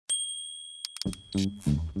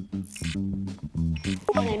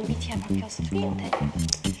넌 MBTI 바뀌었을 것 같아?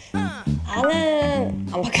 나는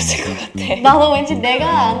안 바뀌었을 것 같아. 나도 왠지 내가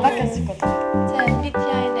안 바뀌었을 것 같아. 제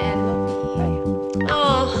MBTI는 NOP예요.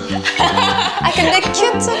 근데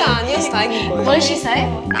큐트가 아니어서 다행인 거예요. 뭘 시사해?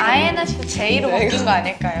 INFP J로 바뀐 거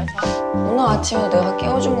아닐까요? 오늘 아침에 내가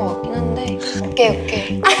깨워준 것 같긴 한데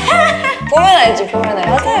오케이 보면 알지 보면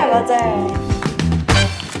알지. 맞아요.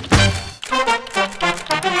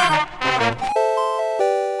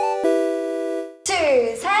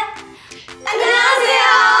 둘, 셋!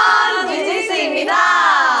 안녕하세요! 뉴진스입니다.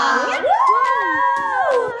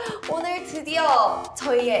 오늘 드디어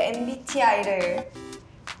저희의 MBTI를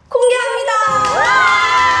공개합니다.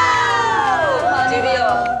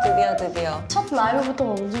 드디어. 첫 라이브부터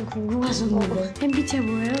엄청 궁금하셨는데 MBTI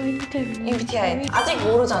뭐예요? MBTI 아직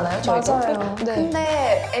모르잖아요, 저희도. 맞아요. 네.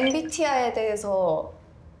 근데 MBTI에 대해서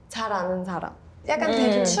잘 아는 사람. 약간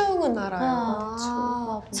대충은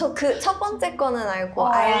알아요. 저 그 첫 번째 거는 알고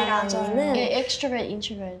I랑 E는 이게 extrovert,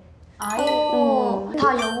 introvert. I?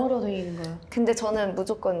 다 영어로 되어 있는 거예요. 근데 저는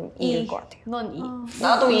무조건 E일 것 같아요. 넌 E.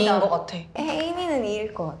 나도 E인 것 같아. 혜인이는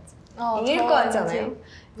E일 것 같지. E일 것 같지 않아요?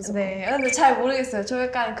 네, 근데 잘 모르겠어요. 저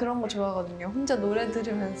약간 그런 거 좋아하거든요. 혼자 노래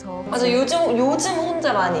들으면서. 맞아, 요즘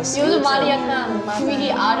혼자 많이 있어. 요즘 말이 약간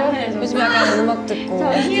분위기 아련해져. 요즘 약간 음악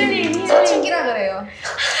듣고. 힐링. 사춘기라 그래요.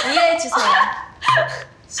 이해해주세요.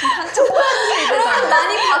 그럼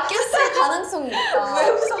많이 바뀌었을 가능성이 있다. 왜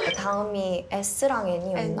웃어? 다음이 S랑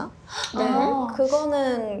N이었나? 네.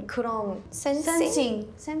 그거는 그럼 Sensing,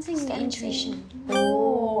 intuition.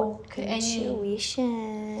 그 N이.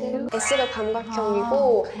 Intuition. S가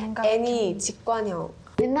감각형이고 감각형. N이 직관형.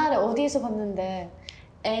 옛날에 어디에서 봤는데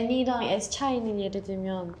N이랑 S 차이는 예를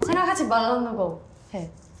들면 생각하지 말라는 거 해.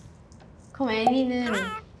 그럼 N이는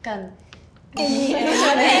약간 이름이에요?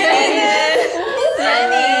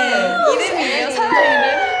 사람 이름?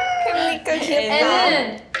 그러니까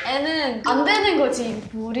귀엽다. N은 안 되는 거지.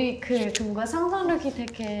 우리 그 뭔가 상상력이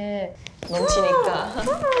되게 넘치니까.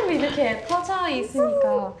 이렇게 퍼져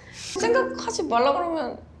있으니까. 생각하지 말라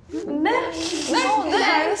그러면 네? 네,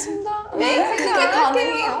 알겠습니다. 그게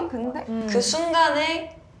가능해요. 근데 그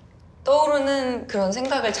순간에 떠오르는 그런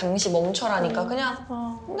생각을 잠시 멈춰라니까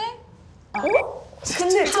그냥 네?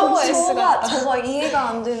 근데 저가 이해가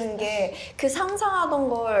안 되는 게 그 상상하던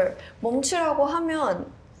걸 멈추라고 하면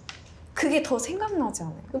그게 더 생각나지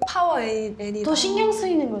않아요? 파워 N이다. 더 신경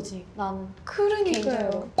쓰이는 거지, 나는.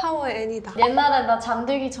 그러니까요. 파워 N이다. 옛날에 나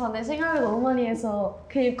잠들기 전에 생각을 너무 많이 해서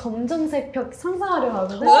그 검정색 벽 상상하려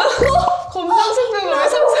하거든? 검정색 벽을 왜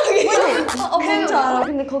상상해? 뭔지 알아.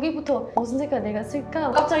 근데 거기부터 무슨 색깔 내가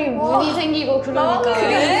쓸까? 갑자기 문이 생기고 그러니까.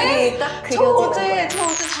 그림들이 딱 저 그려지는 어제 거예요.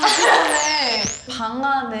 자기 전에 방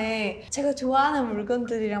안에 제가 좋아하는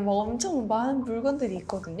물건들이랑 막 엄청 많은 물건들이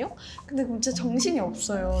있거든요? 근데 진짜 정신이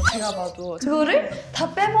없어요, 제가 봐도. 그거를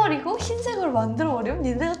다 빼버리고 흰색으로 만들어버리면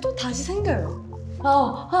얘네가 또 다시 생겨요.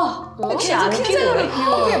 혹시 안 필요해?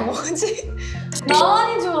 그게 뭐지?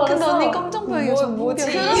 나만인 줄 알았어. 근데 언니 깜짝벽이어서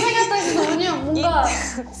뭐지? 그런 생각도 해서 언니 뭔가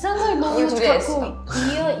상상이 너무 우리 둘이 자꾸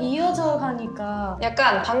이어져 가니까.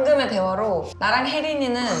 약간 방금의 대화로 나랑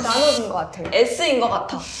혜린이는 나눠진 것 같아요. S인 것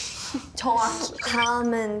같아. 정확히.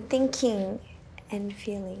 다음은 thinking and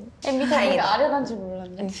feeling. MBTI가 아련한 줄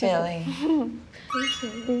몰랐네. And feeling.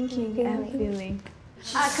 Thinking and feeling.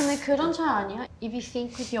 근데 그런 차이 아니야? If you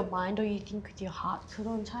think with your mind or you think with your heart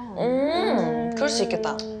그런 차이 아니야? 그럴 수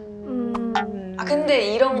있겠다.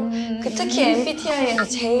 근데 이런 특히 MBTI에서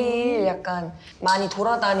제일 약간 많이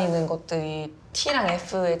돌아다니는 것들이 T랑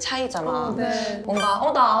F의 차이잖아. 네. 뭔가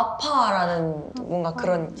나 아파라는 뭔가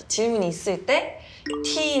그런 질문이 있을 때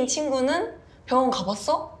T인 친구는 병원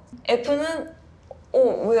가봤어? F는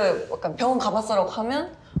왜 약간 병원 가봤어라고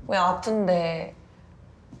하면 왜 아픈데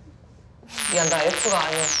미안 나 F가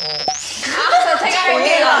아니어서 제가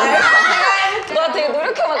할게요. 나 되게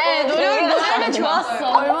노력해봤거든. 노력이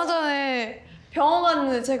좋았어. 얼마 전에 병원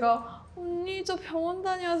갔는데 제가 언니 저 병원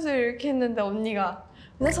다녀왔어요 이렇게 했는데 언니가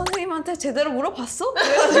내 선생님한테 제대로 물어봤어?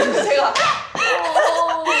 그래가지고 제가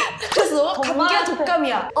그래서 너가 감기야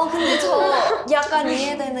독감이야. 근데 저 약간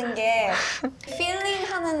이해되는 게 feeling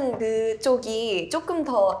하는 그쪽이 조금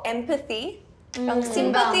더 empathy 랑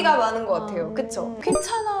심파티가 많은 것 같아요. 그쵸?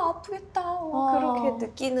 괜찮아, 아프겠다. 그렇게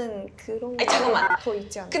느끼는 그런 게 잠깐만. 더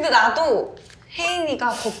있지 않아요? 근데 나도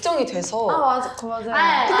혜인이가 걱정이 돼서 맞아. 근데 그게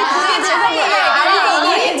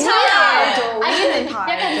이게 괜찮아.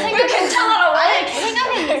 약간 생각 괜찮아라고.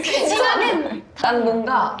 생각은 난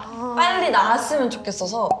뭔가 빨리 나았으면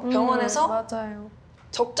좋겠어서 병원에서 맞아요.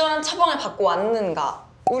 적절한 처방을 받고 왔는가.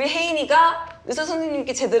 우리 혜인이가 의사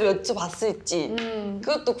선생님께 제대로 여쭤봤을지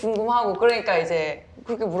그것도 궁금하고 그러니까 이제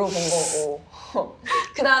그렇게 물어본 거고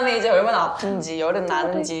그 다음에 이제 얼마나 아픈지 열은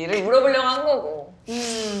나는지를 물어보려고 한 거고.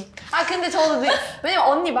 아 근데 저도 왜냐면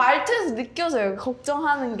언니 말투에서 느껴져요.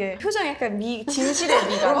 걱정하는 게 표정 약간 진실의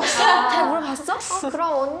미가. 잘 물어봤어?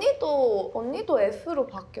 그럼 언니도 F로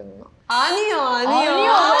바뀌었나? 아니요.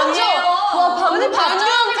 와 방금 반전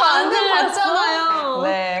봤잖아요.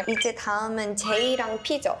 네. 이제 다음은 J랑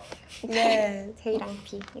P죠? 네. J랑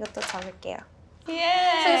P 이것도 적을게요.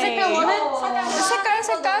 예. 색깔 뭐는?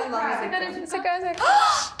 색깔.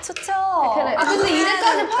 좋죠? 그래. 아 근데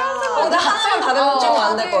이래까지 파란색 근데 하나만 다르면 좀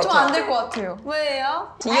안 될 것 같아. 좀 안 될 것 같아요.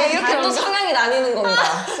 왜요? 이렇게 또 성향이 나뉘는 건가?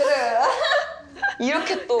 그래.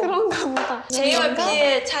 이렇게 또 그런가 보다. J와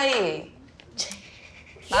P의 차이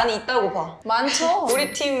많이 있다고 봐. 많죠?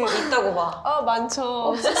 우리 팀 있다고 봐. 많죠.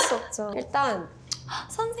 어쩔 수 없죠. 일단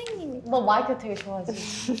선생님이 너 마이크 되게 좋아하지?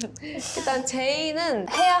 일단 제이는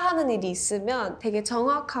해야 하는 일이 있으면 되게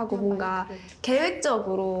정확하고 뭔가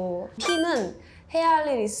계획적으로, P는 해야 할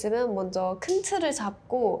일이 있으면 먼저 큰 틀을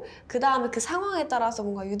잡고 그 다음에 그 상황에 따라서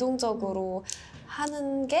뭔가 유동적으로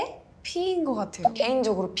하는 게 P인 것 같아요.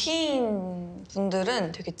 개인적으로 P인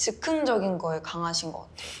분들은 되게 즉흥적인 거에 강하신 것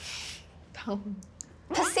같아요.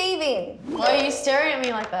 perceiving. Why are you staring at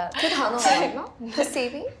me like that? 그 단어가 맞나?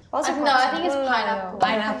 perceiving? 맞을 것 No, I 같아. think it's pineapple.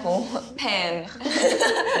 파인애플, 펜.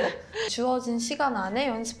 주어진 시간 안에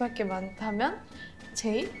연습할 게 많다면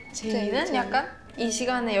제이는 제이. 약간 이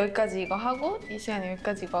시간에 여기까지 이거 하고 이 시간에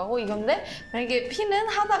여기까지 이거 하고 이건데 만약에 P는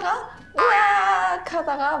하다가 으악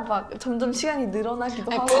하다가 막 점점 시간이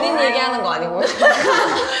늘어나기도 하고 본인 얘기하는 거 아니고요?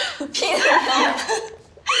 P는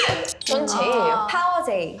전 J예요. 파워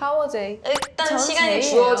J. 파워 J. 일단 전 시간이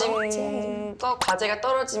J예요. 주어진 거 과제가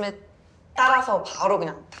떨어짐에 따라서 바로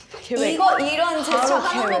그냥 이런 제스처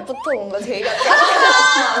하는 것부터 뭔가 J 같아.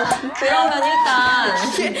 그러면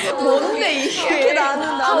일단 뭔데 이게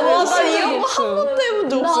나는 나 이런 거 한 번도 해본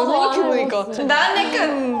적 없어 생각해보니까 난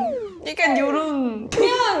약간 요런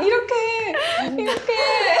그냥 이렇게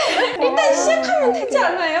일단 시작하면 되지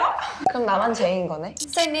않아요? 그럼 나만 J인 거네?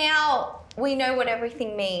 So now we know what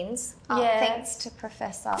everything means. Yes. Thanks to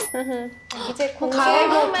Professor. 이제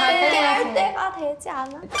가위바위보 공개할 때가 되지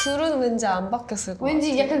않아? 둘은 왠지 안 바뀌었을 것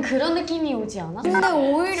왠지 약간 그런 느낌이 오지 않아? 같아. 근데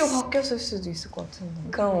오히려 바뀌었을 수도 있을 것 같은데.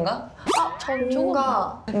 그런가?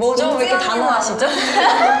 뭔가 뭐죠? 왜 이렇게 단호하시죠?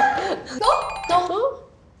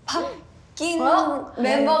 낀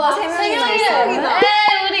멤버가 세 명이나 에이 있어요.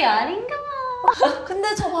 우리 아닌가 봐.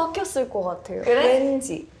 근데 저 바뀌었을 것 같아요. 그래?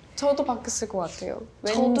 왠지. 저도 바뀌었을 것 같아요.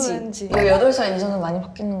 저도 왠지 18살 이전은 많이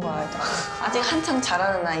바뀌는 거 알죠? 아직 한창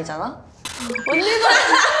자라는 나이잖아? 왜 우리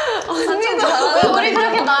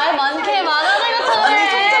그렇게 나이 많게 말하는 것처럼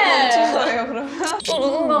해? 거예요 그러면? 또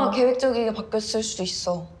누군가가 계획적이게 바뀌었을 수도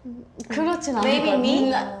있어. 그렇진 않을 Maybe 거야.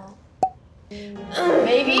 me?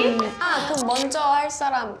 Maybe? 그럼 먼저 할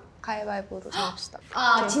사람 가위바위보로 정합시다.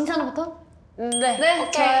 아 진찬부터? 네.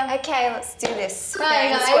 Okay, let's do this.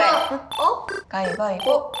 가위바위보.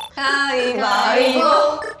 가위바위보. 가위바위보.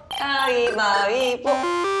 가위바위보.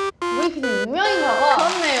 우리 그냥 유명인가 봐.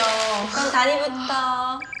 그렇네요. 그럼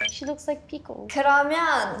다니부터. She looks like Pico.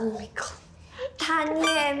 그러면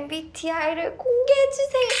단위의 MBTI를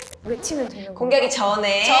공개해주세요. 외치면 되는 거. 공개하기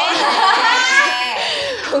전에.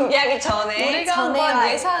 공개하기 전에. 우리가 전에 한번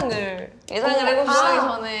알- 예상을 예상을 해봅시다. 하기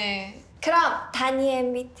전에 그럼 단위의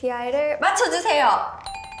MBTI를 맞춰주세요.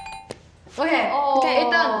 오케이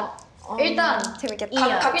일단 재밌겠다.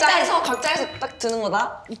 이야. 각자 해서 딱 드는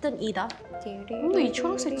거다. 일단 이다. 근데 이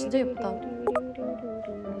초록색 진짜 예쁘다.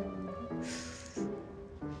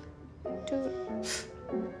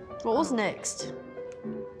 What was next?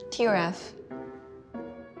 TRF.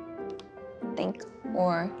 Think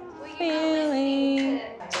or feeling.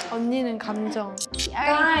 언니는 감정.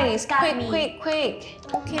 Guys, got quick, me. quick.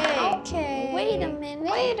 오케이. Wait a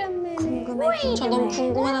minute. 궁금해. 저 너무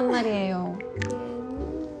궁금한 말이에요.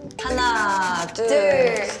 하나, 둘,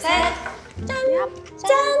 둘, 셋.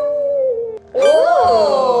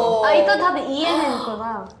 오! 아 일단 다들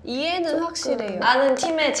이해했구나. 이해는 확실해요. 나는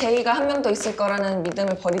팀에 제이가 한 명 더 있을 거라는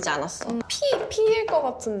믿음을 버리지 않았어. P일 것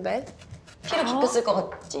같은데. P로 바뀌었을 것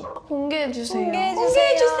같지? 공개해주세요.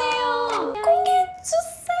 공개해주세요.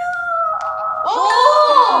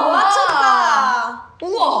 오! 맞췄다.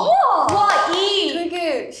 우와! 와 이.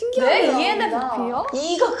 되게 신기하다. 네? ENFP요?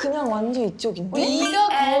 이가 그냥 완전 이쪽인데? 이가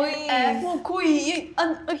거의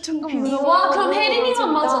잠깐만. 와 그럼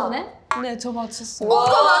혜린이만 맞췄네? 네, 저 맞췄어요. 와!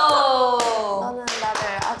 너는 나를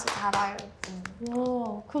아주 잘 알고.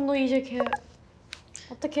 와 그럼 너 이제 걔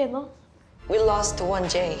어떻게 해 너? We lost one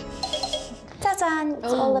J. 짜잔,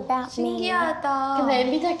 it's all about me. 신기하다. 근데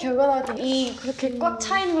MBTI 결과 나올 때 이 그렇게 꽉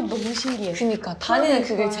차 있는 건 너무 신기해. 그니까 다니는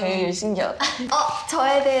그게 제일 신기하다.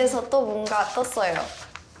 저에 대해서 또 뭔가 떴어요.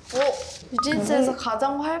 뉴진스에서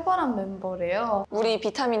가장 활발한 멤버래요. 우리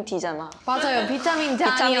비타민 D잖아. 맞아요, 비타민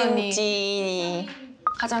자니 언니. D.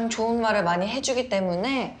 가장 좋은 말을 많이 해주기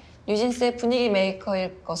때문에 뉴진스의 분위기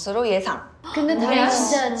메이커일 것으로 예상. 근데 다들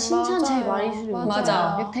진짜 칭찬 맞아요. 제일 많이 해주는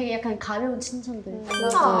맞아. 되게 약간 가벼운 칭찬들.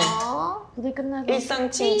 아, 무대 끝나고 일상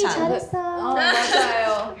칭찬. 잘했어.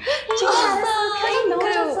 맞아요.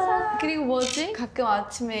 잘했어. 그리고 뭐지? 가끔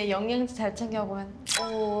아침에 영양제 잘 챙겨 보면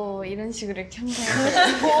이런 식으로 이렇게 항상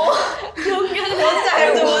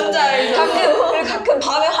뭔지 알죠? 가끔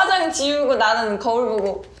밤에 화장 지우고 나는 거울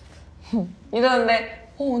보고 이러는데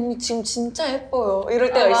언니 지금 진짜 예뻐요.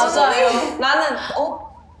 이럴 때가 있었어. 맞아요. 나는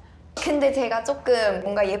근데 제가 조금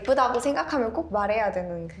뭔가 예쁘다고 생각하면 꼭 말해야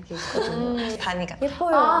되는 그게 있거든요. 다니가.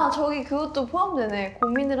 예뻐요. 저기 그것도 포함되네.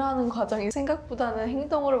 고민을 하는 과정이 생각보다는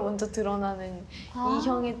행동으로 먼저 드러나는 이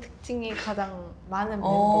형의 특징이 가장 많은 멤버.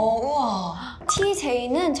 우와.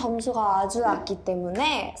 TJ는 점수가 아주 낮기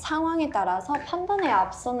때문에 상황에 따라서 판단에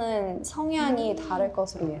앞서는 성향이 다를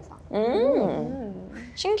것으로 예상.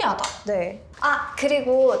 신기하다. 네.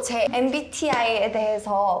 그리고 제 MBTI에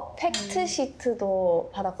대해서 팩트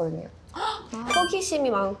시트도 받았거든요. 호기심이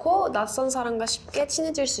많고 낯선 사람과 쉽게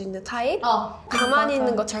친해질 수 있는 타입. 가만히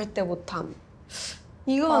있는 거 절대 못함.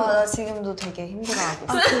 이건 나 지금도 되게 힘들어하고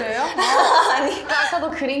있어요. 그래요?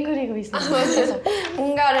 아까도 그림 그리고 있었어.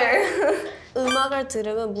 뭔가를 음악을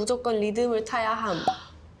들으면 무조건 리듬을 타야 함.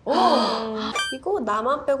 이거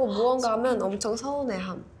나만 빼고 무언가 하면 엄청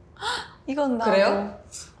서운해함. 이건 나도. 그래요?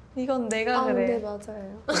 이건 내가 그래. 네,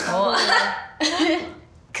 맞아요.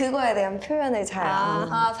 그거에 대한 표현을 잘 안 해요.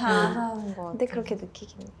 잘 안 하는 것 같아. 근데 그렇게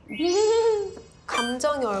느끼긴 해요.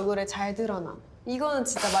 감정이 얼굴에 잘 드러남. 이거는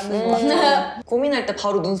진짜 맞는 것 같아요. 고민할 때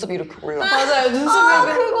바로 눈썹이 이렇게 올라. 맞아요.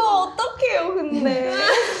 눈썹이 그거 어떡해요, 근데.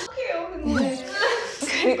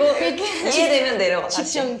 그리고 이해되면 내려가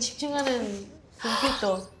다시. 집중하는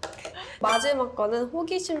눈빛도. 마지막 거는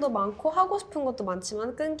호기심도 많고 하고 싶은 것도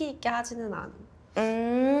많지만 끈기 있게 하지는 않음.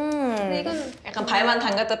 근데 이건 약간 발만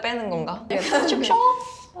담갔다 빼는 건가?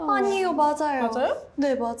 아니요, 맞아요. 맞아요?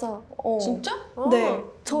 네, 맞아. 진짜? 네.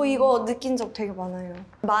 저 이거 느낀 적 되게 많아요.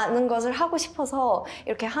 많은 것을 하고 싶어서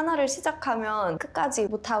이렇게 하나를 시작하면 끝까지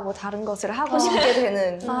못하고 다른 것을 하고 싶게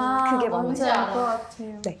되는 그게 뭔지 많아요. 알 것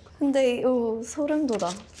같아요. 네. 근데 소름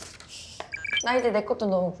돋아. 나 이제 내 것도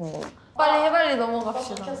너무 궁금해. 빨리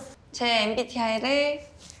넘어갑시다. 제 MBTI를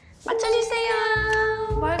맞춰주세요.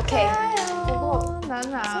 뭘까요? 나는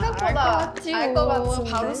생각보다 알것 같은데.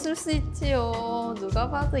 바로 쓸 수 있지요. 누가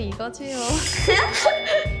봐도 이거지요.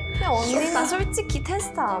 근데 언니는 솔직히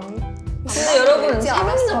테스트 안. 근데 여러분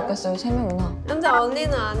 3명이나 바뀌었어요. 3명이나. 근데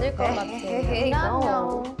언니는 아닐 것 같아.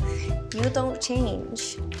 No. You don't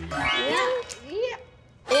change.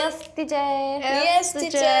 ESTJ.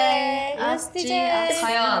 ESTJ.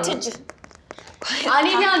 과연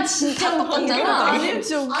아니면 진짜 똑같잖아. 아니면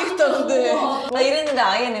진짜 웃기던데. 나 이랬는데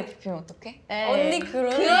INFP면 어떡해? 언니 그럴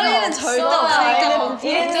그럴 일은 절대 없으니까.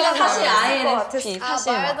 이랬는데 사실 INFP.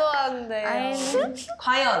 사실 말도 안 돼.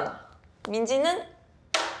 과연 민지는?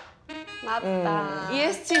 맞다.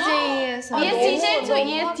 ESTJ에서 ESTJ 또 너무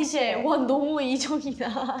ESTJ. 와 너무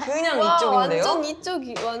이종이다. 그냥 와, 이쪽인데요? 완전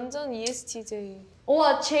이쪽이 완전 ESTJ.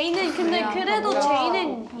 와 제이는 근데 뭐야, 그래도 뭐야.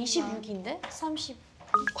 제이는 26인데? 30.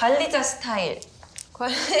 관리자 스타일.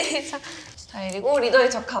 관리자 스타일이고 리더에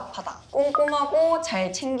적합하다. 꼼꼼하고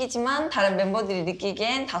잘 챙기지만 다른 멤버들이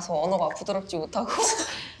느끼기엔 다소 언어가 부드럽지 못하고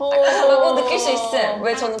딱딱하다고 느낄 수 있음.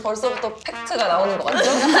 왜 저는 벌써부터 팩트가 나오는 것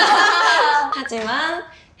같죠? 하지만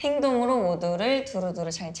행동으로 모두를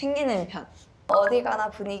두루두루 잘 챙기는 편. 어디 가나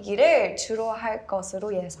분위기를 주로 할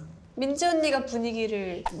것으로 예상. 민지 언니가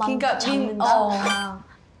분위기를 잡는다.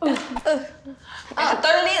 약간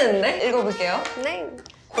떨리는데? 읽어볼게요. 네.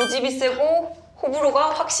 고집이 세고 호불호가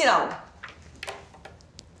확실함.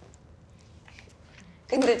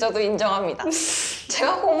 근데 저도 인정합니다.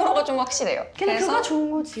 제가 호불호가 좀 확실해요. 근데 그래서 그거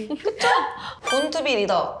좋은 거지. 본투비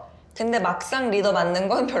리더. 근데 막상 리더 맡는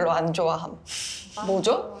건 별로 안 좋아함.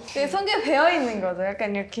 뭐죠? 되게 성격에 배어있는 거죠.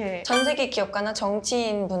 약간 이렇게. 전 세계 기업가나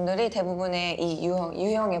정치인 분들이 대부분의 이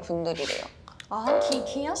유형의 분들이래요.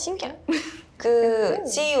 기요? 신기해. 그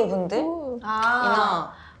CEO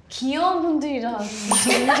분들이나 귀여운 분들이라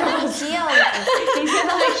귀여운. 이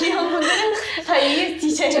세상의 귀여운 분들은 다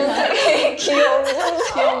ESTJ. 전 세계 귀여운 분들.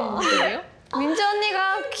 귀여운데요? 민지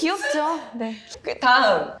언니가 귀엽죠. 네. 그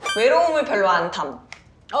다음 외로움을 별로 안 탐.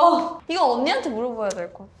 이거 언니한테 물어봐야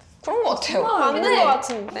될 것 같아. 그런 거 같아요. 맞는 거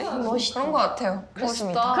같은데? 멋있다. 그런 거 같아요.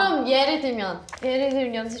 그렇습니다. 그럼 예를 들면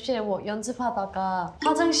연습실에 뭐 연습하다가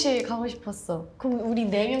화장실 가고 싶었어. 그럼 우리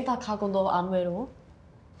 4명 다 가고 너 안 외로워?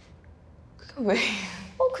 왜?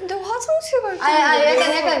 근데 화장실 갈 때.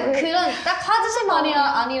 약간 그런 딱 화장실만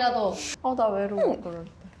아니라도 나 외로워 그럴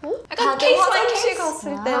때. 약간 다들 케이스 바이 화장실 케이스.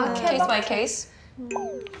 갔을 때는 케이스 바이 케이스.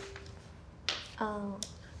 아.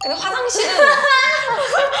 근데 화장실은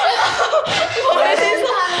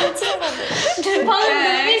방금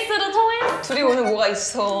네. 눈빛으로 통했어. 둘이 오늘 뭐가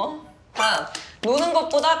있어. 다음, 노는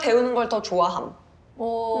것보다 배우는 걸 더 좋아함.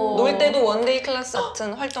 놀 때도 원데이 클래스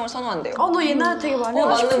같은 활동을 선호한대요. 너 옛날에 되게 많이 하고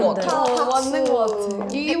맞는 것 싶은데. 같아요. 맞는 거 같아.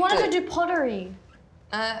 You wanted to do pottery.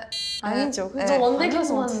 아니죠. 네. 저 원데이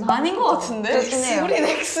클래스만 아닌 거 같은데? 그렇긴 해요. 우린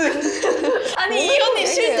X. 아니 이 언니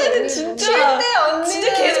쉴 때는 진짜 언니는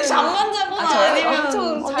진짜 계속 잠만 자거나 저요? 아니면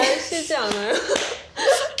엄청 잘 쉬지 않아요?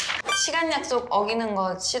 시간 약속 어기는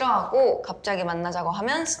거 싫어하고 갑자기 만나자고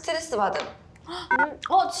하면 스트레스 받음.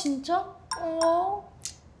 진짜?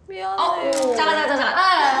 미안해요. 잠깐.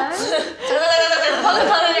 잠깐.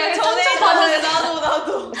 다들 전에 받았어.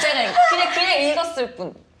 나도. 제가 그냥 읽었을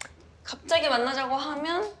뿐. 갑자기 만나자고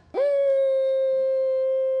하면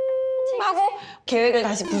하고 계획을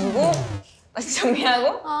다시 부수고 다시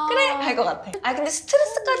정리하고 그래 할 것 같아. 근데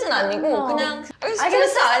스트레스까지는 아니고 그냥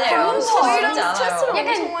스트레스 아니에요. 저희랑 스트레스 스트레스를 않아요.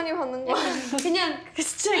 엄청 많이 받는 거 같아요. 그냥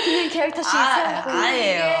그냥 캐릭터 있어요.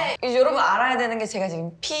 아니에요. 여러분 알아야 되는 게 제가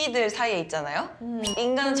지금 P들 사이에 있잖아요.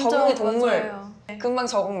 인간은 적응의 동물. 맞아요. 금방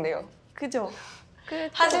적응돼요. 그죠?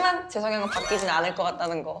 하지만 제 성향은 바뀌진 않을 것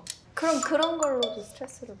같다는 거. 그럼 그런 걸로도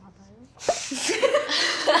스트레스를 받아요?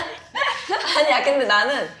 아니야, 근데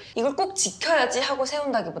나는 이걸 꼭 지켜야지 하고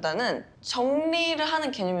세운다기보다는 정리를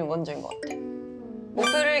하는 개념이 먼저인 것 같아.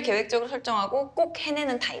 목표를 계획적으로 설정하고 꼭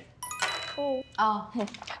해내는 타입.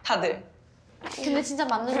 다들. 근데 진짜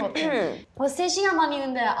맞는 것 같아. 3시간만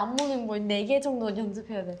있는데 안무는 뭐 4개 정도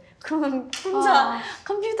연습해야 돼. 그러면 혼자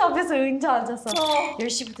컴퓨터 앞에서 의자 앉아서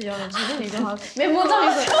 10시부터 11시는 이거 하고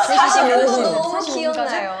메모장에서 45분. 너무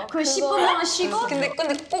기억나요. 그 10분 동안 쉬고 근데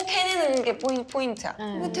꼭 해내는 게 포인트야.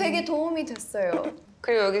 근데 되게 도움이 됐어요.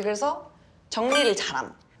 그리고 여기 그래서 정리를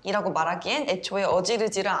잘함이라고 말하기엔 애초에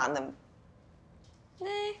어지르지를 않음.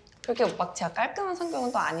 네. 그렇게 막 제가 깔끔한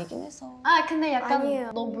성격은 또 아니긴 해서. 근데 약간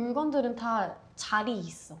아니에요. 너 물건들은 다 자리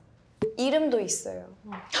있어. 이름도 있어요.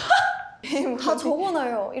 다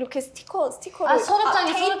적어놔요. 이렇게 스티커를.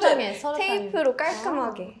 서랍장에. 테이프로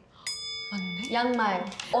깔끔하게. 맞네. 양말.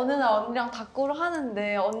 어느 날 언니랑 다꾸를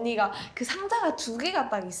하는데 언니가 그 상자가 2개가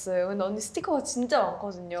딱 있어요. 근데 언니 스티커가 진짜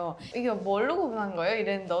많거든요. 이게 뭘로 구분한 거예요?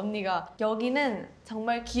 이랬는데 언니가 여기는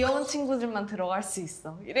정말 귀여운 친구들만 들어갈 수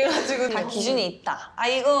있어. 이래가지고 다 기준이 있다.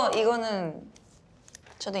 이거는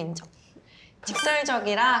저도 인정.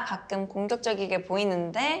 직설적이라 가끔 공격적이게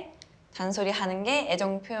보이는데 잔소리 하는 게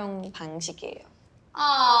애정 표현 방식이에요.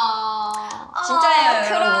 진짜예요,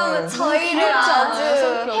 그럼 여러분. 저희를 아주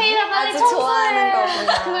헤이를 빨리 아주 청소해. 좋아하는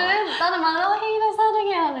거구나. 그래? 나는 말로 헤이를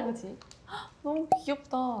사랑해 하는 거지. 너무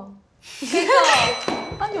귀엽다.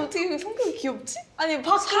 그러니까 아니 어떻게 성격이 귀엽지? 아니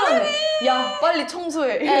밖으로는 야 빨리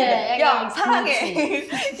청소해. 네, 야 약간 사랑해.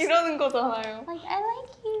 이러는 거잖아요. Like, I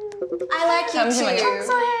like you. I like you 잠시만요. too.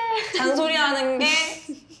 잔소리하는 게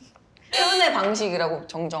표현의 방식이라고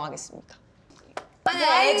정정하겠습니다. 아니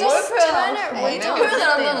애정 뭘 표현하고 표현을 싶어? 먼저 표현을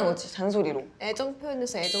한다는 거지, 잔소리로. 애정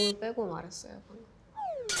표현에서 애정을 빼고 말했어요.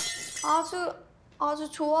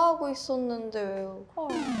 아주 좋아하고 있었는데 왜요?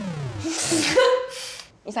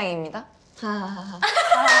 이상입니다.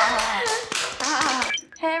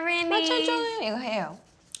 혜린이. 맞춰줘요. 이거 해요.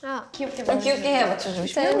 귀엽게 좀 귀엽게 해요, 맞춰주고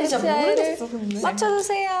싶어. 진짜 모르겠어 근데.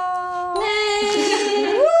 맞춰주세요.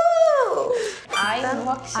 아이는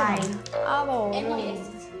확실히. 너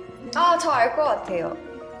NOS. 저 알 것 같아요.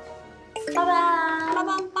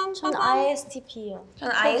 빠밤. 저는 ISTP요.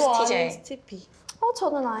 저는 ISTJ. ISTP.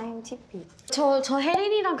 저는 INTP. 저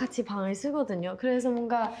혜린이랑 같이 방을 쓰거든요. 그래서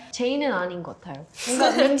뭔가 제이는 아닌 것 같아요.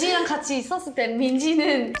 뭔가 민지랑 같이 있었을 때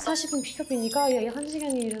민지는 40분 픽업이니까 야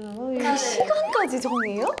 1시간이 일어나. 시간까지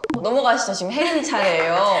정해요? 넘어가시죠. 지금 혜린이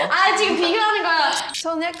차례예요. 지금 비교하는 거야.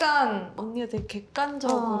 전 약간 언니가 되게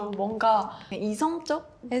객관적으로 뭔가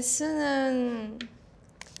이성적? S는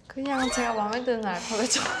그냥 제가 마음에 드는 알파벳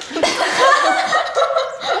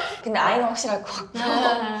근데 I는 확실할 것 같고.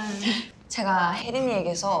 제가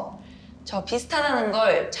혜린이에게서 저 비슷하다는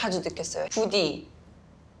걸 자주 느꼈어요. 부디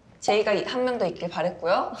제이가 한 명 더 있길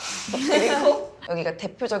바랬고요. 그리고 여기가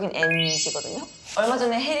대표적인 N이시거든요. 얼마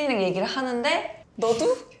전에 혜린이랑 얘기를 하는데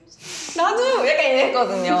너도? 나도! 약간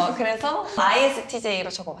이랬거든요. 그래서 ISTJ로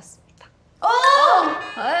적어봤습니다.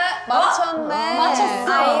 맞췄네.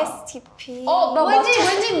 맞췄어. ISTP. 나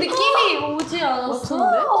왠지 느낌이 오지 않았어?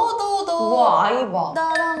 너도. 우와, 아이 봐.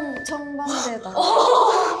 나랑 정반대다.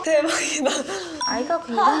 대박이다. 아이가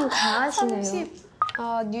굉장히 강하시네요. 30.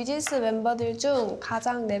 뉴진스 멤버들 중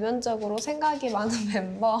가장 내면적으로 생각이 많은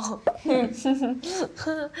멤버.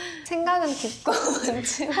 생각은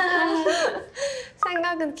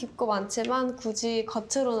깊고 많지만 굳이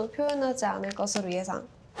겉으로는 표현하지 않을 것으로 예상.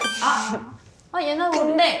 옛날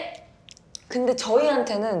근데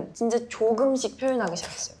저희한테는 진짜 조금씩 표현하기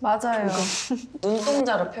시작했어요. 맞아요.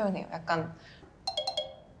 눈동자로 표현해요. 약간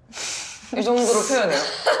이 정도로 표현해요.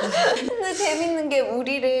 근데 재밌는 게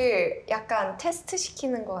우리를 약간 테스트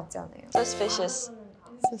시키는 것 같지 않아요? Suspicious.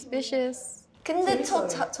 Suspicious. 근데 저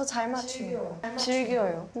잘 맞추네요.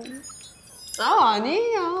 즐겨요.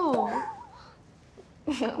 아니에요.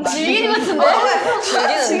 즐기는 것 같은데?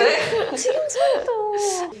 즐기는데?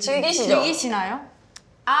 즐기시죠? 즐기시나요?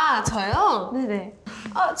 저요? 네네.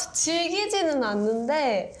 저 즐기지는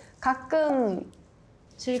않는데 가끔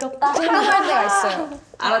즐겁다? 궁금할 때가 있어요.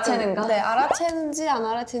 알아채는가? 네, 알아채는지 안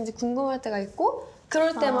알아채는지 궁금할 때가 있고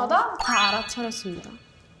그럴 때마다 다 알아차렸습니다.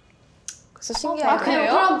 그래서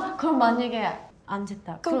신기해요. 그럼 만약에 안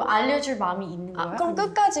쟀다. 그럼 알려줄 마음이 있는 거예요? 그럼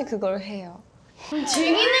끝까지 그걸 해요.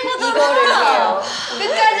 즐기는 것도 이거를 해요.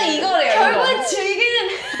 끝까지 이거래요. 결국엔 즐기는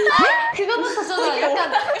그거부터잖아.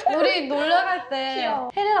 약간 우리 놀러 갈 때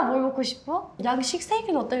혜린아 뭘 먹고 싶어? 양식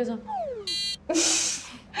 3개는 어때? 그래서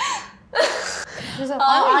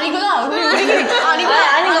아니구나. 우리 아니구나.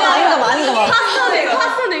 아닌가 봐. 파스타네.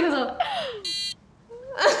 그래서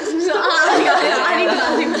아니구나.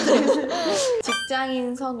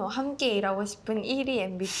 직장인 선호, 함께 일하고 싶은 1위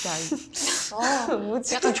MBTI.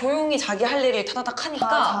 약간 조용히 자기 할 일을 타다닥 하니까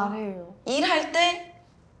다 잘해요. 일할 때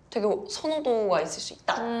되게 선호도가 있을 수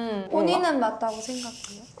있다. 본인은 맞다고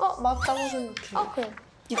생각해요? 맞다고 생각해요. 그래.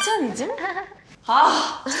 귀차니즘?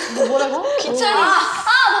 뭐라고? 귀찮이.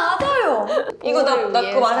 맞아요. 이거 나 그거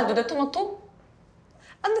위해서. 말해도 돼? 토마토?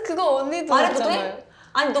 근데 그거 언니도 말해도 했잖아요. 돼?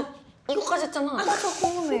 아니 너 이거까지 했잖아. 저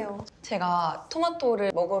궁금해요. 제가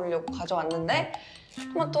토마토를 먹으려고 가져왔는데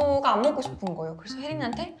토마토가 안 먹고 싶은 거예요. 그래서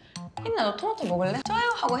혜린이한테 혜린아 너 토마토 먹을래?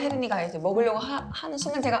 좋아요 하고 혜린이가 이제 먹으려고 하는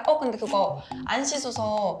순간 제가 근데 그거 안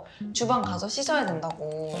씻어서 주방 가서 씻어야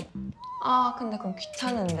된다고. 근데 그럼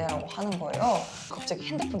귀찮은데 라고 하는 거예요. 갑자기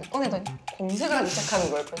핸드폰을 꺼내더니 검색을 하기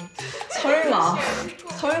시작하는 거예요. 그래서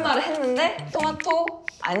설마를 했는데 토마토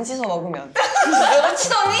안 씻어 먹으면 이러다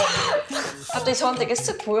치더니 갑자기 저한테 이렇게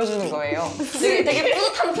쓱 보여주는 거예요. 되게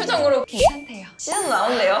뿌듯한 표정으로 괜찮대요. 씻어서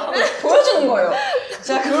나온대요 하고 보여주는 거예요.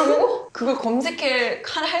 제가 그걸 보고 그걸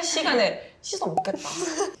검색할 시간에 씻어 먹겠다.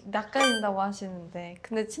 낯가린다고 하시는데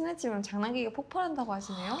근데 친해지면 장난기가 폭발한다고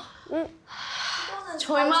하시네요?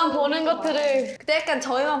 저희만 보는 것들을 근데 약간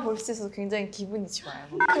저희만 볼 수 있어서 굉장히 기분이 좋아요.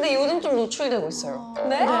 근데 요즘 좀 노출되고 있어요.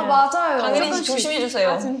 네? 맞아요. 강혜린 씨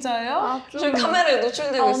조심해주세요. 진짜요? 저희 카메라에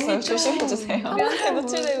노출되고 있어요. 조심해주세요. 카메라에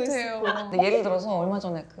노출되고 있어요. 근데 예를 들어서 얼마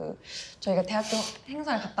전에 저희가 대학교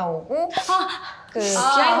행사를 갔다 오고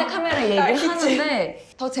비하인드 카메라 얘기를 하는데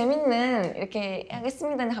더 재밌는 이렇게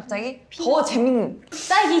하겠습니다 했는데 갑자기 더 재밌는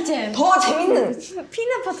딸기잼. 더 재밌는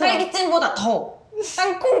피넛버터. 딸기잼보다 더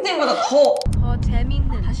땅콩잼보다 더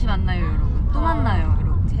재밌는 다시 만나요 여러분 또 만나요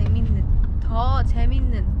여러분 더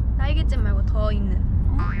재밌는 딸기잼 말고 더 있는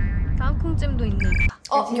땅콩잼도 있는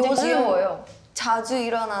요즘 귀여워요. 자주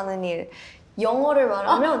일어나는 일. 영어를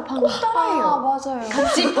말하면 꼭 따라해요. 맞아요.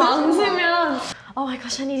 같이 방으면 Oh my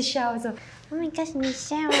gosh, I need a shower. 그래서 Oh my gosh, I need a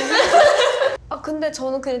shower. 근데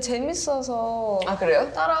저는 그냥 재밌어서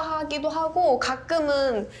그래요? 따라하기도 하고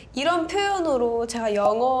가끔은 이런 표현으로 제가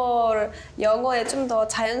영어에 좀 더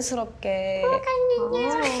자연스럽게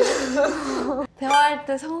대화할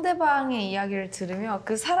때 상대방의 이야기를 들으며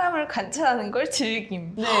그 사람을 관찰하는 걸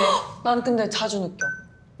즐김. 네. 난 근데 자주 느껴.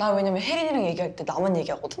 나 왜냐면 혜린이랑 얘기할 때 나만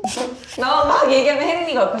얘기하거든? 나만 막 얘기하면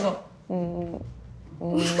혜린이가 옆에서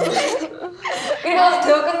그래서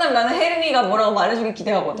대화 끝나면 나는 혜린이가 뭐라고 말해주길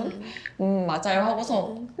기대하거든? 맞아요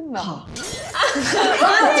하고서 가.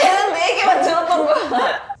 쟤는 내 얘기만 들었던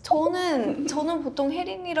거야. 저는 보통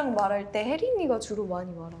혜린이랑 말할 때 혜린이가 주로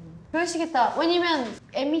많이 말하는. 그러시겠다. 왜냐면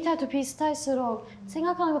MBTI도 비슷할수록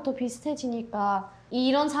생각하는 것도 비슷해지니까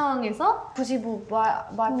이런 상황에서 굳이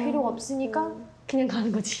말 필요가 없으니까 그냥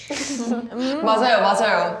가는 거지.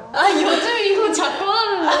 맞아요. 요즘 이거 자꾸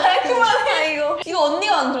하는데. 그만해 이거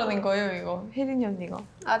언니가 만들어낸 거예요 이거. 혜린이 언니가.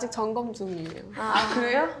 아직 점검 중이에요.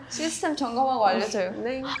 그래요? 시스템 점검하고 알려줘요.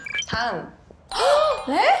 네. 다음.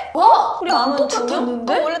 우리 안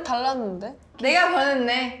똑같았는데? 원래 달랐는데? 내가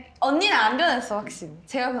변했네. 언니는 안 변했어 확실히.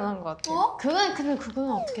 제가 변한 것 같아요. 근데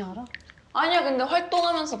그거는 어떻게 알아? 아니야, 근데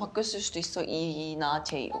활동하면서 바뀌었을 수도 있어. E나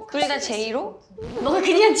J로. 둘 다 J로? 너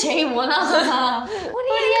그냥 제일 원하잖아. 우리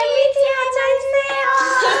MBTI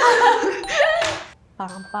짜주세요.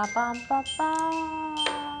 빠밤빠밤빠밤.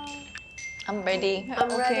 I'm ready.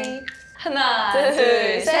 I'm ready. 하나,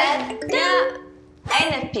 둘, 셋.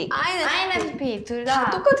 INFP. INFP 둘 다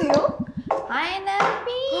똑같아요?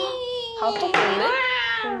 INFP. 다 똑같네?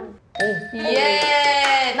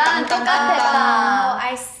 예, 나는 똑같았다.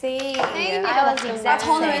 I see.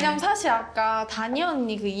 저는 왜냐면 사실 아까 다니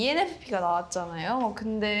언니 그 ENFP가 나왔잖아요.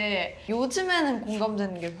 근데 요즘에는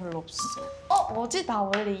공감되는 게 별로 없어요. 뭐지? 나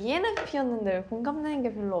원래 ENFP였는데 왜 공감되는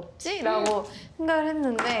게 별로 없지? 라고 생각을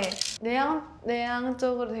했는데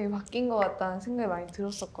내향적으로 되게 바뀐 것 같다는 생각이 많이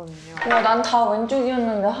들었었거든요. 난 다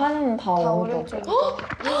왼쪽이었는데 한이는 다 오른쪽.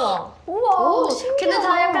 우와. 우와, 근데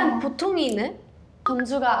다 약간 보통이네?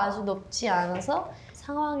 점수가 아주 높지 않아서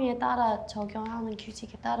상황에 따라 적용하는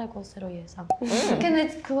규칙에 따를 것으로 예상. 근데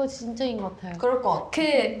그거 진짜인 것 같아요. 그럴 것 같아.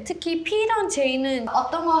 특히 P랑 J는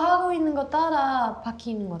어떤 거 하고 있는 거 따라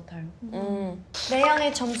바뀌는 것 같아요.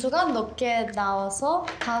 내향의 점수가 높게 나와서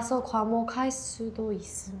 5 과목 할 수도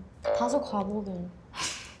있음. 5 과목은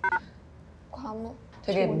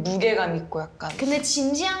되게 무게감 있고 약간. 근데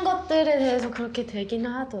진지한 것들에 대해서 그렇게 되긴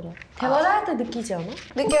하더라. 대화를 할 때 느끼지 않아?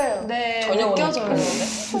 느껴요. 네, 전혀 못 느껴져요.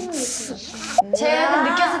 제가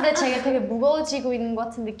느꼈을 때 제가 되게 무거워지고 있는 것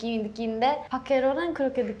같은 느낌이 느끼는데 밖으로는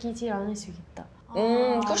그렇게 느끼지 않을 수 있다.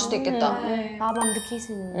 그럴 수도 있겠다. 네. 나만 느낄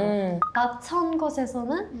수 있는 거. 낯선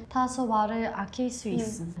곳에서는 다소 말을 아낄 수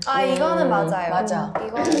있음. 이거는 맞아요. 맞아.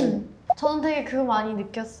 이거는 저는 되게 그거 많이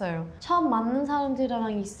느꼈어요. 처음 만난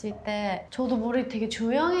사람들이랑 있을 때 저도 모르게 되게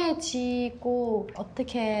조용해지고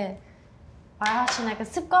어떻게 말하시나 약간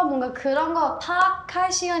습관 뭔가 그런 거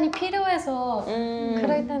파악할 시간이 필요해서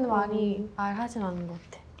그럴 때는 많이 말하진 않는 것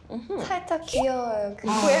같아. 살짝 귀여워요. 그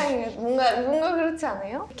고양이가 뭔가 그렇지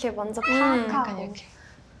않아요? 이렇게 먼저 파악하고. 약간 이렇게.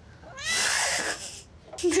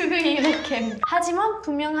 누구 이렇게. 하지만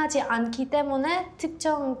분명하지 않기 때문에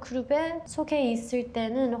특정 그룹에 속해 있을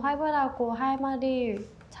때는 활발하고 할 말을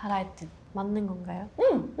잘할 듯. 맞는 건가요?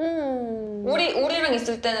 우리랑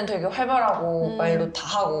있을 때는 되게 활발하고 말도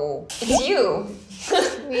다 하고. It's you.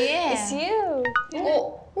 It's you.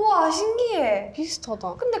 우와 신기해.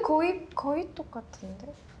 비슷하다. 근데 거의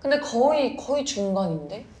똑같은데? 근데 거의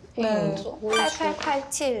중간인데? 네.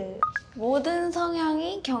 8887. 모든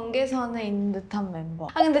성향이 경계선에 있는 듯한 멤버.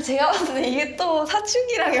 근데 제가 봤을 때 이게 또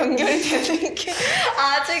사춘기랑 연결이 되는 게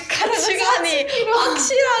아직 가치관이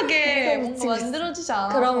확실하게 뭔가 만들어지지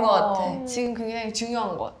않아서 그런 것 같아. 지금 굉장히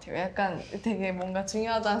중요한 것 같아요. 약간 되게 뭔가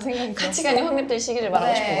중요하다는 생각이 들었어요. 가치관이 확립될 시기를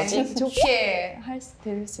말하고 싶은 거지? 좋게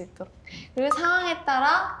들을 수 있도록. 그리고 상황에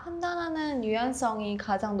따라 판단하는 유연성이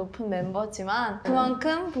가장 높은 멤버지만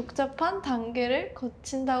그만큼 복잡한 단계를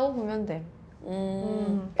거친다고 보면 돼.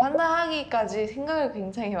 판단하기까지 생각을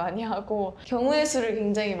굉장히 많이 하고 경우의 수를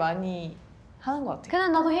굉장히 많이 하는 것 같아요. 근데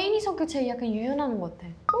나도 혜인이 성격 제일 약간 유연한 것 같아.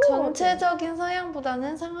 전체적인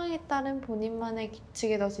성향보다는 상황에 따른 본인만의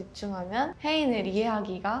규칙에 더 집중하면 혜인을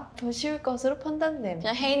이해하기가 더 쉬울 것으로 판단됨.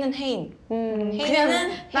 그냥 혜인은 혜인. 그냥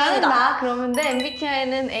혜인은 나는 나 그러면 돼.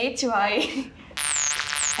 MBTI는 HY.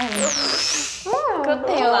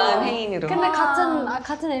 그렇대요. 나는 혜인으로. 근데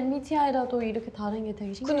같은 MBTI라도 이렇게 다른 게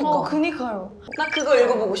되게 신기해. 그니까요. 나 그거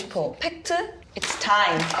읽어보고 싶어. 팩트? It's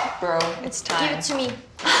time, bro. It's time. to me.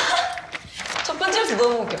 첫 번째부터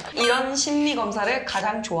너무 웃겨. 이런 심리 검사를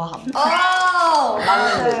가장 좋아함.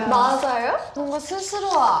 맞는 맞아요? 뭔가 스스로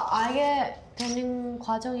알게 되는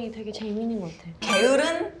과정이 되게 재밌는 것 같아.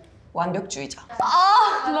 게으른 완벽주의자.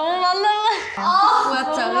 너무 맞는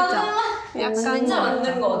맞죠. 약간 진짜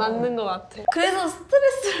맞는 거 같아. 맞는 것 같아. 그래서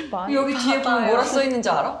스트레스를 많이 여기 뒤에 보면 받아요. 뭐라 써있는지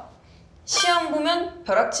알아? 시험 보면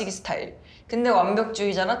벼락치기 스타일. 근데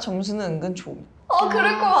완벽주의자라 점수는 은근 좋음.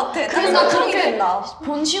 그럴 것 같아. 그래서 그렇게 된다.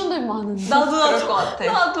 본 시험들 많은데. 그럴 것 같아.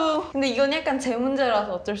 나도. 근데 이건 약간 제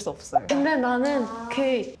문제라서 어쩔 수 없어요. 근데 나는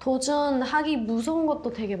그 도전하기 무서운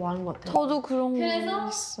것도 되게 많은 것 같아. 저도 그런 그래서? 거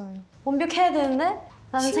있어요. 완벽해야 되는데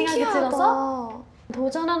라는 생각이 들어서 들어서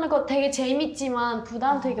도전하는 거 되게 재밌지만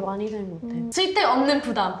부담 되게 많이 되는 것 같아. 쓸데없는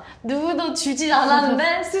부담. 누구도 주지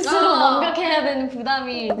않았는데 스스로 완벽해야 되는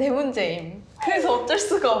부담이. 내 문제임. 그래서 어쩔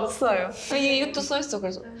수가 없어요. 이것도 써있어.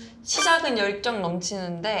 그래서 시작은 열정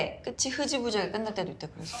넘치는데 끝이 흐지부지하게 끝날 때도 있대.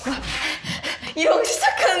 그래서 이러고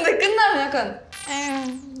시작하는데 끝나면 약간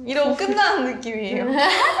이러고 끝나는 느낌이에요.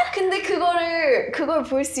 근데 그걸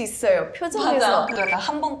볼 수 있어요. 표정에서. 그러니까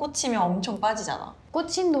한 번 꽂히면 엄청 빠지잖아.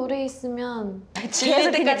 꽂힌 노래 있으면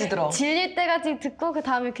질릴 때까지 들어. 질릴 때까지 듣고 그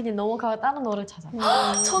다음에 그냥 넘어가고 다른 노래 찾아.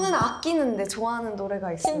 저는 아끼는데 좋아하는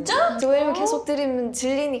노래가 있어요. 진짜? 왜냐면 계속 들으면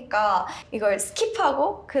질리니까 이걸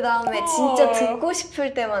스킵하고 그 다음에 진짜 듣고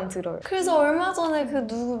싶을 때만 들어요. 그래서 얼마 전에 그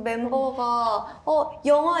누구 멤버가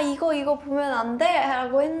영화 이거 보면 안 돼?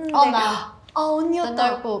 라고 했는데 언니였다.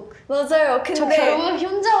 널꼭. 맞아요. 저 근데 결국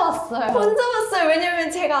혼자 왔어요. 혼자 봤어요.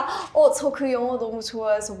 왜냐면 제가 저 그 영화 너무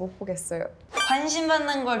좋아해서 못 보겠어요. 관심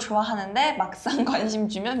받는 걸 좋아하는데 막상 관심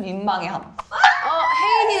주면 민망해함.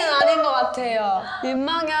 혜인이는 아닌 것 같아요.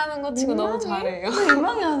 민망해하는 거 치고 너무 잘해요.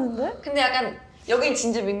 민망해하는데? 근데 약간 여긴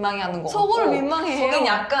진짜 민망해하는 거 같고 속으로 민망해해요. 거긴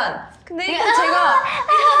약간 근데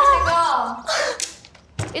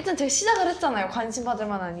일단 제가 시작을 했잖아요. 관심 받을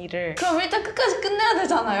만한 일을. 그럼 일단 끝까지 끝내야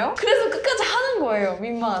되잖아요. 그래서 끝까지 하는 거예요.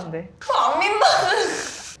 민망한데. 그거 안 민망해.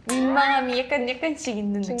 민망함이 약간씩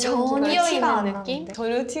있는데 전혀 티가 안 느낌? 나는데.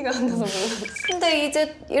 전혀 티가 안 나서 몰랐어요. 근데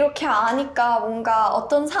이제 이렇게 아니까 뭔가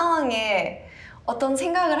어떤 상황에 어떤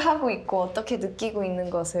생각을 하고 있고 어떻게 느끼고 있는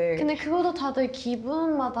것을 근데 그것도 다들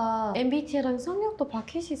기분마다 MBTI랑 성격도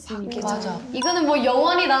바뀔 수 있으니까. 맞아. 이거는 뭐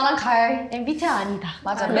영원히 나랑 갈 MBTI 아니다.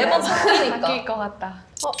 맞아. 매번 바뀌니까. 바뀔 것 같다.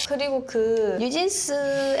 그리고 그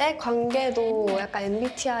뉴진스의 관계도 약간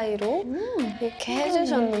MBTI로 이렇게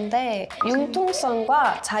해주셨는데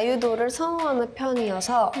융통성과 자유도를 선호하는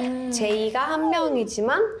편이어서 제이가 한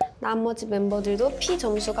명이지만 나머지 멤버들도 P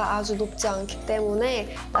점수가 아주 높지 않기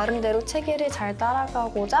때문에 나름대로 체계를 잘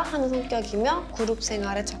따라가고자 하는 성격이며 그룹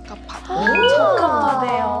생활에 적합하다.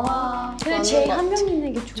 적합하대요. 근데 제일 한 명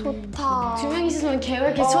있는 게 좋다. 두 명 있으면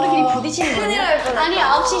계획 계속 소리끼리 부딪히는 거야. 큰일 날 뻔했다. 아니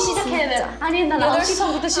 9시 시작해야 돼. 아니 난 9시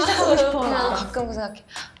전부터 시작하고 싶어. 그냥 가끔 그 생각해.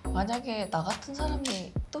 만약에 나 같은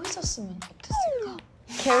사람이 또 있었으면 어땠을까?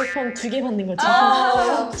 계획폰 2개 받는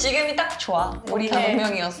거지. 지금이 딱 좋아. 우리 다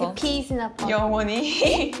운명이어서. 피스나 파.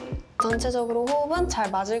 영원히. 전체적으로 호흡은 잘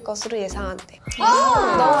맞을 것으로 예상한대.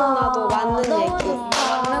 너무나도 맞는 얘기.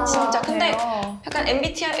 진짜. 근데 약간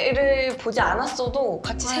MBTI를 보지 않았어도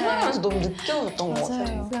같이 생활하면서 너무 느껴졌던 것 같아.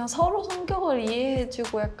 그냥 서로 성격을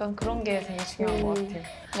이해해주고 약간 그런 게 되게 중요한 것 같아요.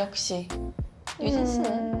 역시.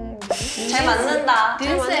 뉴진스는 잘 맞는다.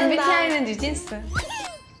 뉴진스 MBTI는 뉴진스.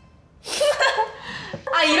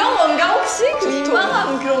 이런 건가 혹시?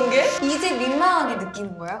 민망한 그런 게? 이제 민망하게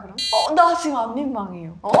느끼는 거야 그럼? 나 지금 안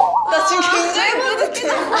민망해요. 나 지금 굉장히 뿌듯해.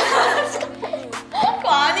 그거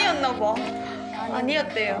아니었나 봐.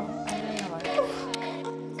 아니었대요.